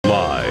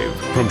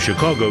From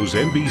Chicago's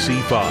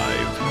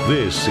NBC5,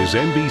 this is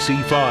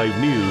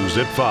NBC5 News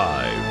at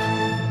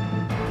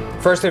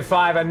 5. First at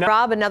 5,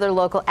 another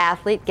local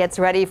athlete gets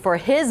ready for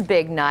his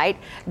big night.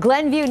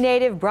 Glenview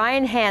native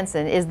Brian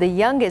Hansen is the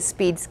youngest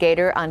speed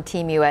skater on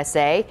Team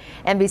USA.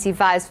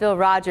 NBC5's Phil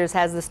Rogers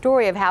has the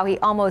story of how he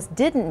almost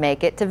didn't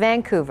make it to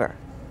Vancouver.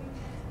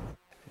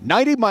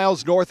 90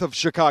 miles north of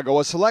Chicago,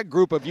 a select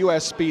group of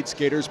U.S. speed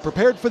skaters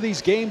prepared for these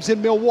games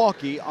in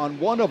Milwaukee on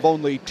one of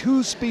only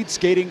 2 speed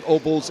skating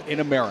ovals in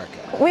America.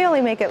 We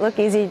only make it look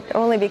easy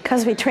only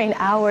because we train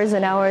hours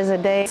and hours a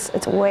day.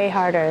 It's way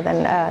harder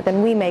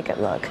than we make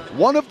it look.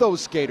 One of those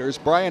skaters,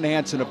 Brian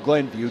Hansen of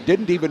Glenview,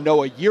 didn't even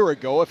know a year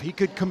ago if he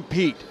could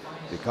compete.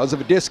 Because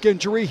of a disc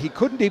injury, he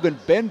couldn't even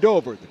bend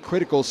over, the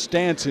critical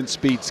stance in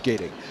speed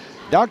skating.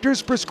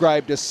 Doctors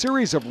prescribed a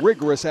series of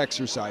rigorous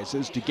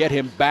exercises to get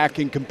him back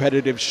in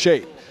competitive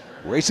shape.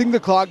 Racing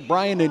the clock,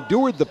 Brian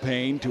endured the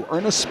pain to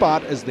earn a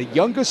spot as the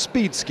youngest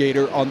speed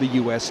skater on the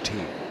U.S.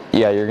 team.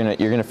 Yeah, you're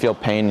gonna feel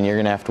pain and you're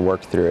gonna have to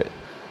work through it.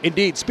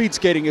 Indeed, speed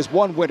skating is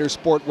one winter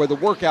sport where the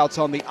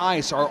workouts on the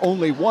ice are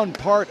only one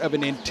part of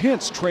an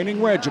intense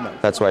training regimen.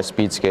 That's why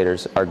speed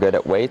skaters are good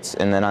at weights,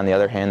 and then on the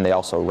other hand, they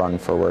also run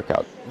for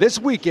workout. This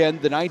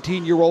weekend, the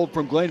 19-year-old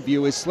from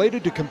Glenview is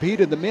slated to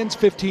compete in the men's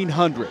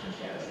 1500.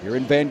 Here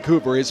in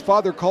Vancouver, his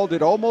father called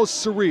it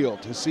almost surreal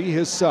to see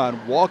his son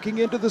walking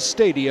into the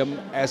stadium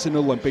as an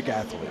Olympic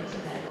athlete.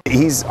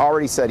 He's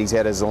already said he's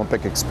had his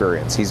Olympic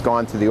experience. He's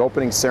gone to the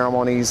opening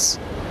ceremonies.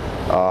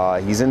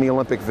 He's in the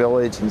Olympic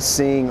Village. He's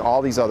seeing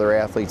all these other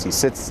athletes. He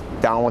sits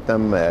down with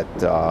them at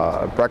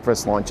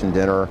breakfast, lunch, and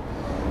dinner,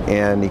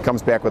 and he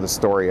comes back with a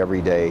story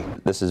every day.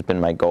 This has been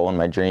my goal and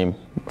my dream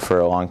for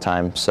a long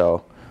time,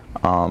 so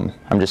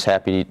I'm just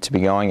happy to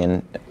be going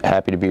and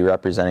happy to be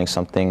representing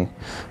something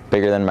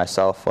bigger than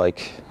myself,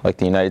 like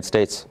the United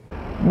States.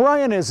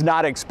 Brian is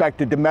not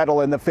expected to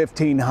medal in the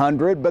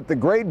 1500, but the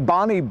great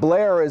Bonnie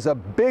Blair is a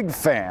big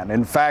fan.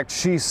 In fact,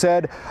 she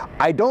said,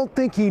 "I don't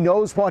think he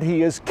knows what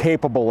he is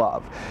capable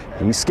of."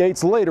 He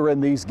skates later in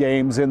these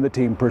games in the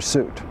team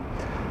pursuit.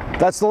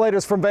 That's the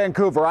latest from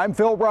Vancouver. I'm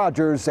Phil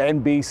Rogers,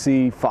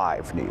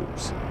 NBC5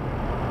 News.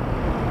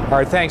 All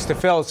right, thanks to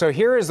Phil. So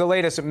here is the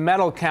latest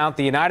medal count.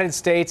 The United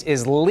States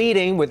is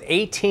leading with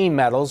 18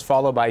 medals,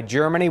 followed by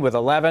Germany with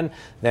 11,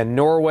 then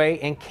Norway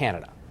and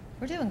Canada.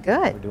 We're doing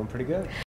good. We're doing pretty good.